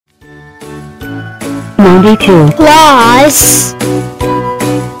92 plus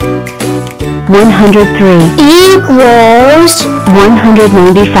 103 equals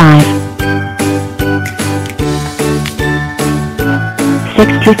 195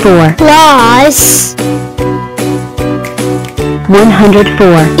 64 plus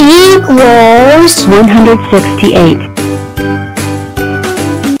 104 equals 168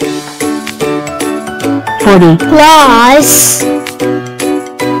 40 plus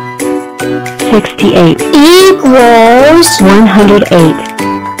 68 equals 108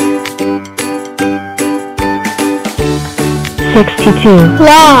 62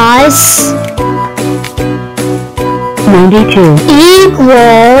 plus 92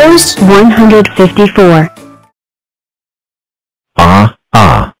 equals 154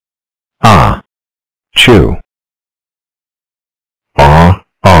 chew.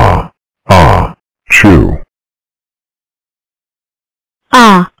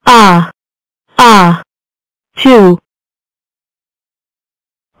 Chew. chew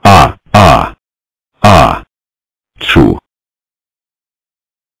Chew. chew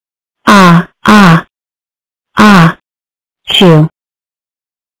Chew.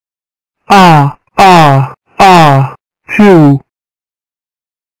 chew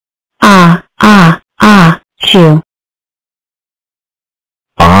Chew.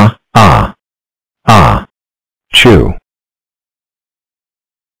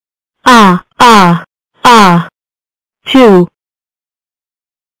 chew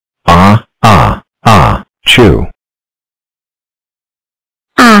Chew.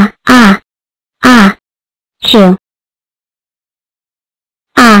 chew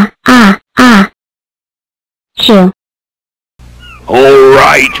chew All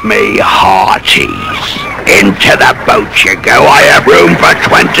right, me hearties. Into the boat you go. I have room for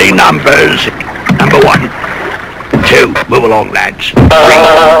 20 numbers. Number 1, 2, move along, lads. 3,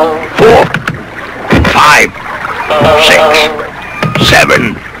 4, 5, 6,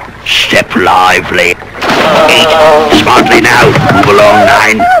 7, step lively. 8, smartly now, move along,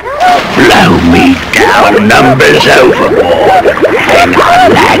 9. Blow me down, numbers overboard. Hang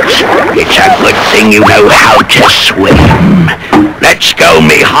on, lads. It's a good thing you know how to swim. Let's go,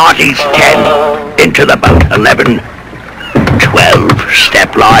 me hearties. 10, into the boat. 11, 12,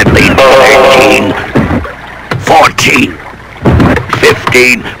 step lively. 13, 14,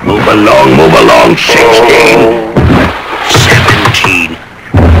 15, move along. 16, 17,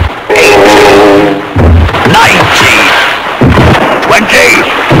 18, 19,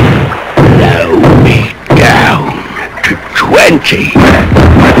 20. Blow me down to 20.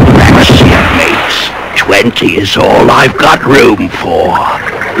 That's it, mates. 20 is all I've got room for.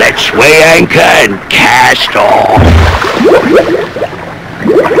 Let's weigh anchor and cast off.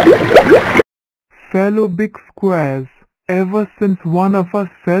 Fellow big squares, ever since one of us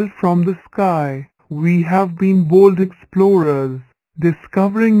fell from the sky, we have been bold explorers,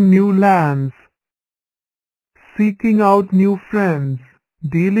 discovering new lands, seeking out new friends,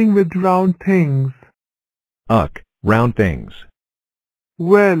 dealing with round things. Round things.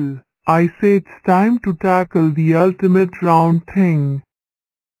 Well, I say it's time to tackle the ultimate round thing.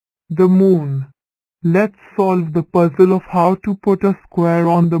 The moon. Let's solve the puzzle of how to put a square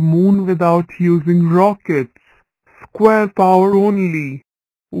on the moon without using rockets. Square power only.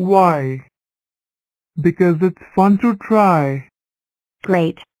 Why? Because it's fun to try.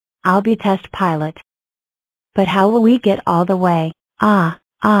 Great. I'll be test pilot. But how will we get all the way?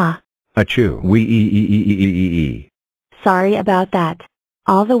 Achoo. We. Sorry about that.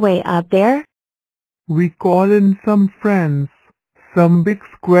 All the way up there? We call in some friends. Some big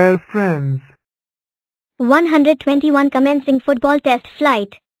square friends. 121 commencing football test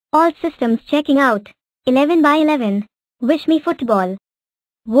flight. All systems checking out. 11 by 11. Wish me football.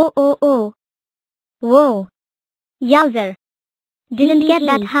 Whoa, oh, oh. Whoa. Yowzer. Didn't get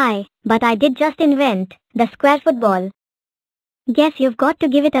that high, but I did just invent the square football. Guess you've got to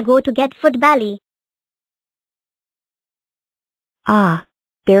give it a go to get footbally.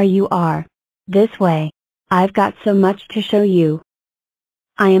 There you are. This way. I've got so much to show you.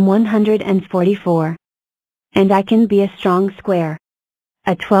 I am 144. And I can be a strong square.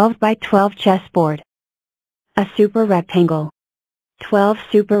 A 12 by 12 chessboard. A super rectangle. 12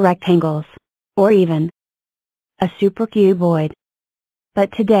 super rectangles. Or even a super cuboid.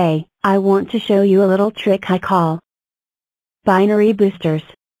 But today, I want to show you a little trick I call binary boosters.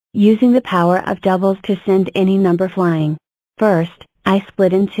 Using the power of doubles to send any number flying. First, I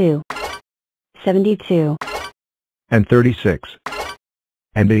split in two. 72. And 36.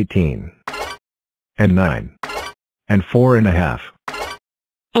 And 18. And 9. And 4.5.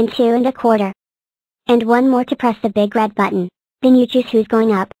 And 2.25. And one more to press the big red button. Then you choose who's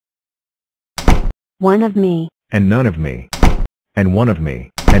going up. One of me. and none of me, and one of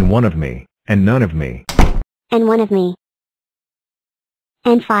me, and one of me, and none of me. And one of me.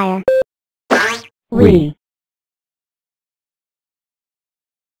 And fire. We.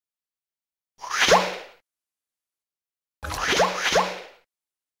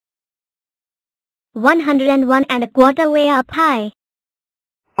 101 and a quarter way up high.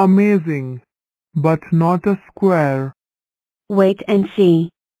 Amazing, but not a square. Wait and see.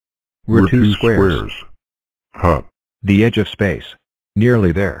 We're two squares. Huh. The edge of space.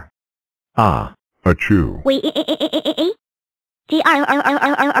 Nearly there. Ah. Achoo. We.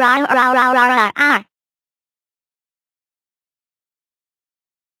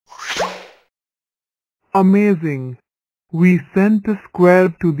 Amazing. We sent a square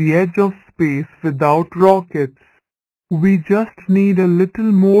to the edge of space without rockets. We just need a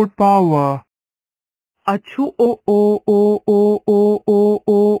little more power. Achoo, oh, oh, oh, oh, oh, oh,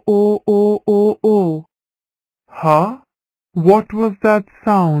 oh, oh, oh, oh, oh. Huh? What was that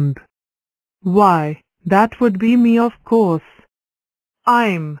sound? Why, that would be me, of course.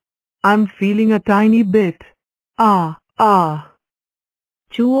 I'm feeling a tiny bit.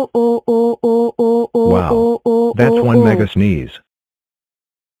 Choo, oh, oh, oh, oh, oh, Wow. oh, oh, That's oh, one oh. mega sneeze.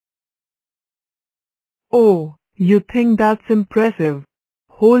 Oh, you think that's impressive?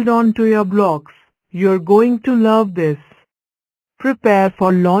 Hold on to your blocks. You're going to love this. Prepare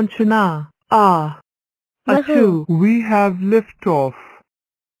for launch now. Achoo, we have liftoff.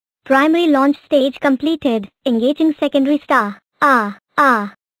 Primary launch stage completed. Engaging secondary star.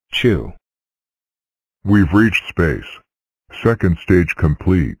 Chew. We've reached space. Second stage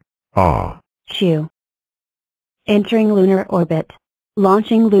complete. Ah. Chew. Entering lunar orbit.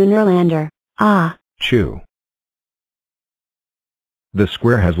 Launching lunar lander. Chew. The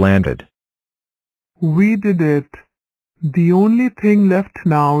square has landed. We did it. The only thing left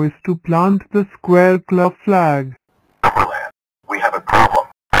now is to plant the square club flag. We have a problem.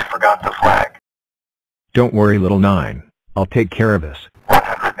 I forgot the flag. Don't worry, little 9. I'll take care of this.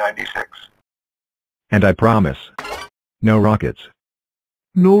 196. And I promise. No rockets.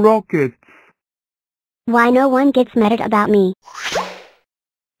 No rockets. Why no one gets mad about me?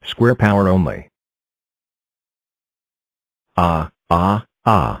 Square power only.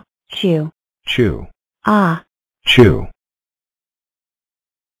 Chew. Chew. Chew.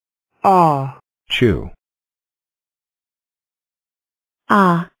 Chew.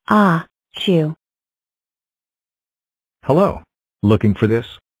 Chew. Hello. Looking for this?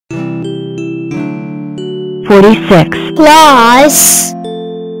 46 Plus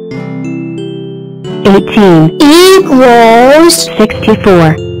 18 equals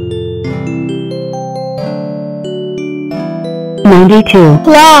 64 92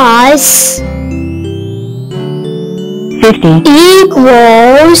 plus 50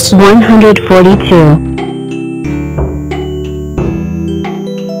 equals 142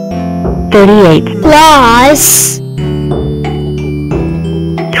 38 plus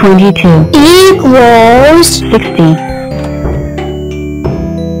 22 equals 60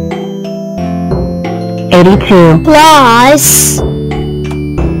 82 plus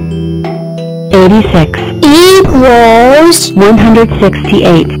 86 equals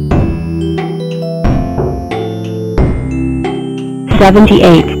 168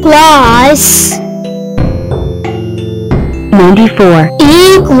 78 plus 94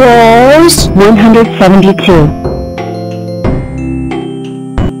 equals 172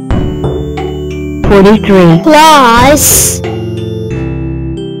 43 plus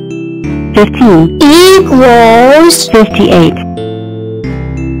 15 equals 58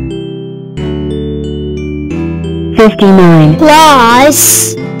 59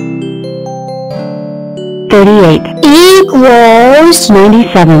 plus 38 equals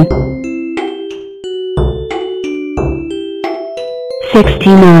 97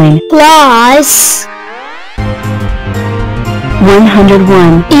 69 plus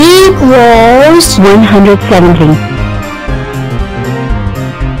 101 equals 170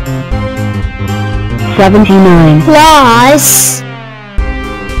 79 plus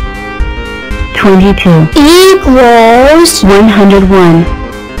 22 equals 101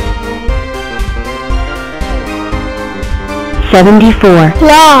 74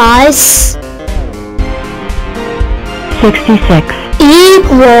 plus 66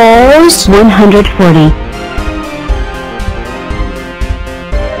 equals 140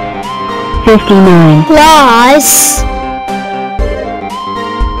 59 plus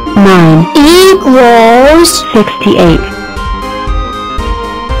 9 equals 68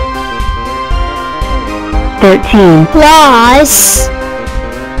 13 plus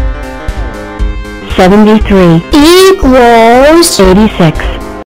 73 equals 86